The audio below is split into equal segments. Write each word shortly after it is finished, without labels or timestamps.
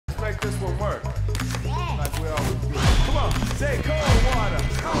make this one work. Like we always do. Come on, say cold water.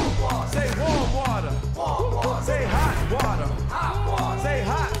 Cold water. Say warm water. Warm water. Say hot water. Hot water. Say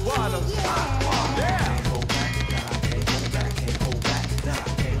hot water. Hot water. Yeah.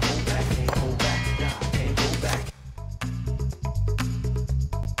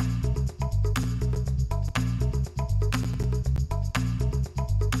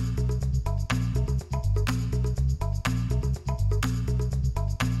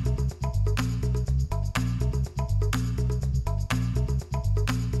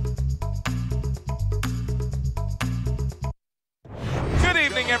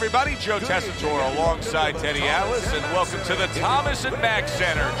 Everybody, Joe Tessitore alongside Teddy Atlas, and welcome to the Thomas and Mack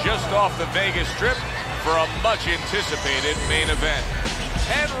Center, just off the Vegas Strip for a much-anticipated main event.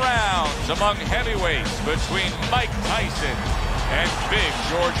 10 rounds among heavyweights between Mike Tyson and Big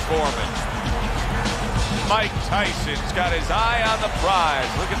George Foreman. Mike Tyson's got his eye on the prize.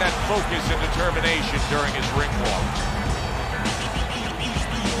 Look at that focus and determination during his ring walk.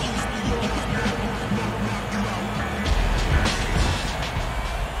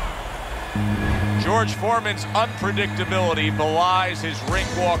 George Foreman's unpredictability belies his ring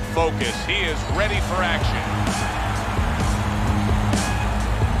walk focus. He is ready for action.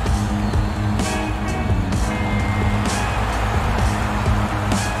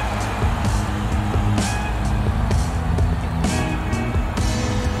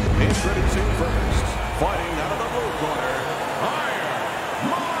 Introducing first, fighting out of the blue corner,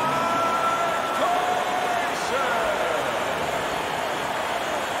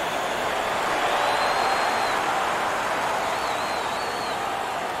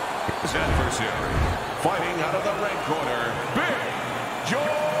 his adversary, fighting out of the red corner, Big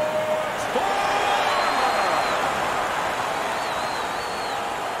George Foreman.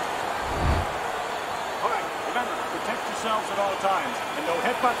 All right, remember, protect yourselves at all times, and no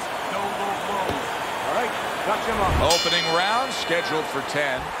headbutts, no low blows. All right, got your mark. Opening round scheduled for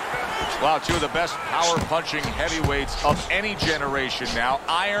 10. Wow, two of the best power-punching heavyweights of any generation now.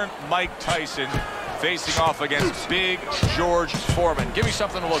 Iron Mike Tyson facing off against Big George Foreman. Give me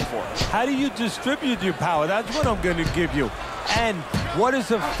something to look for. How do you distribute your power? That's what I'm going to give you. And what is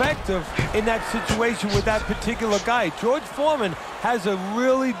effective in that situation with that particular guy? George Foreman has a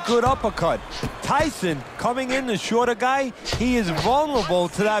really good uppercut. Tyson, coming in, the shorter guy, he is vulnerable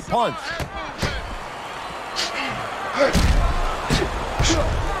to that punch.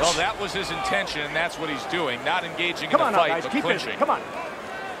 Well, that was his intention, and that's what he's doing. Not engaging in a fight, but clinching. Come on.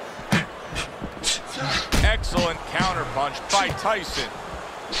 Excellent counterpunch by Tyson.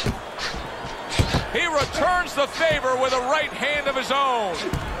 He returns the favor with a right hand of his own.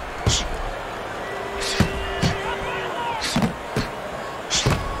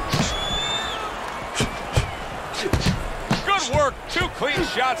 Good work. Two clean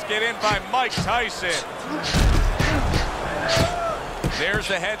shots get in by Mike Tyson. There's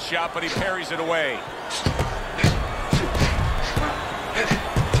the headshot, but he parries it away.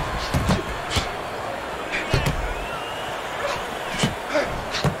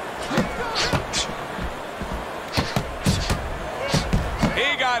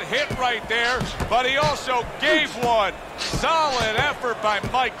 He got hit right there, but he also gave one. Solid effort by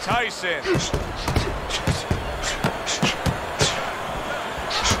Mike Tyson.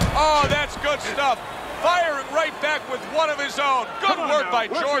 Oh, that's good stuff. Firing right back with one of his own. Good work by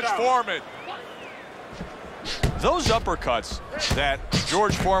George Foreman. Those uppercuts that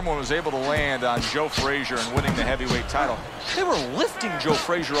George Foreman was able to land on Joe Frazier and winning the heavyweight title, they were lifting Joe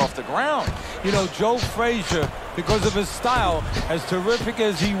Frazier off the ground. You know, Joe Frazier, because of his style, as terrific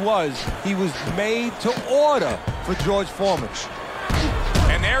as he was made to order for George Foreman.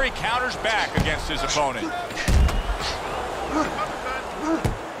 And there he counters back against his opponent.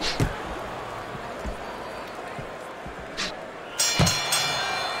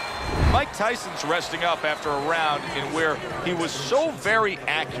 Mike Tyson's resting up after a round in where he was so very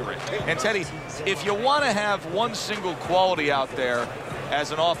accurate. And Teddy, if you want to have one single quality out there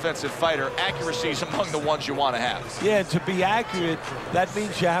as an offensive fighter, accuracy is among the ones you want to have. Yeah, to be accurate, that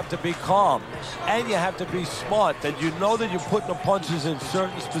means you have to be calm. And you have to be smart, that you know that you're putting the punches in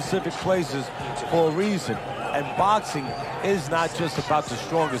certain specific places for a reason. And boxing is not just about the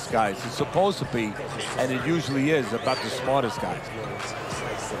strongest guys. It's supposed to be, and it usually is, about the smartest guys.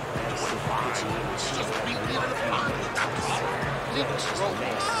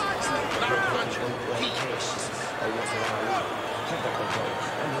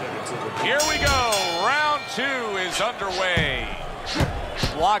 Here we go. Round two is underway.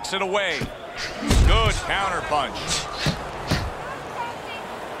 Blocks it away. Good counter punch.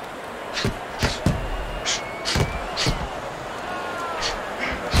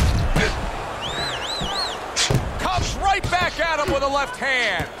 Got him with a left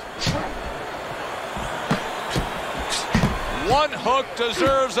hand. One hook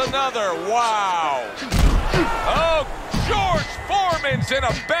deserves another. Wow. Oh, George Foreman's in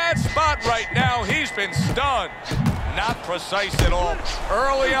a bad spot right now. He's been stunned. Not precise at all.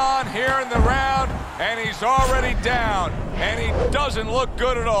 Early on here in the round, and he's already down. And he doesn't look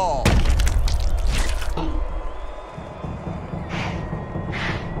good at all.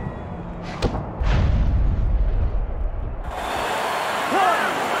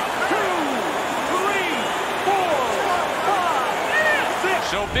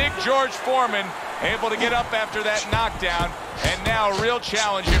 So Big George Foreman able to get up after that knockdown, and now a real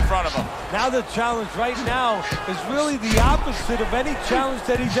challenge in front of him. Now the challenge right now is really the opposite of any challenge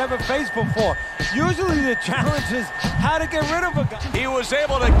that he's ever faced before. Usually the challenge is how to get rid of a guy. He was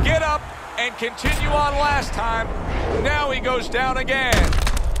able to get up and continue on last time. Now he goes down again.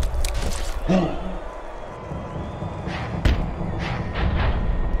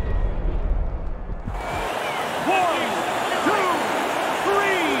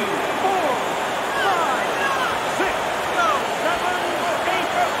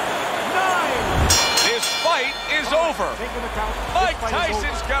 Over. Mike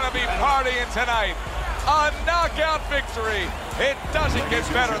Tyson's gonna be partying tonight. A knockout victory. It doesn't get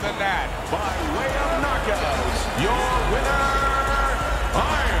better than that. By way of knockouts, your winner,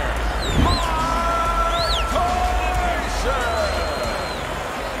 Iron Mike Tyson.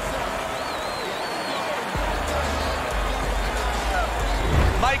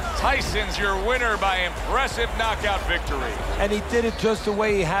 Mike Tyson's your winner by impressive knockout victory. And he did it just the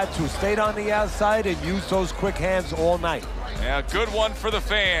way he had to. Stayed on the outside and used those quick hands all night. Yeah, good one for the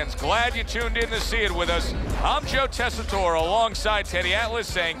fans. Glad you tuned in to see it with us. I'm Joe Tessitore alongside Teddy Atlas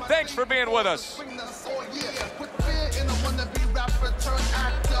saying thanks for being with us.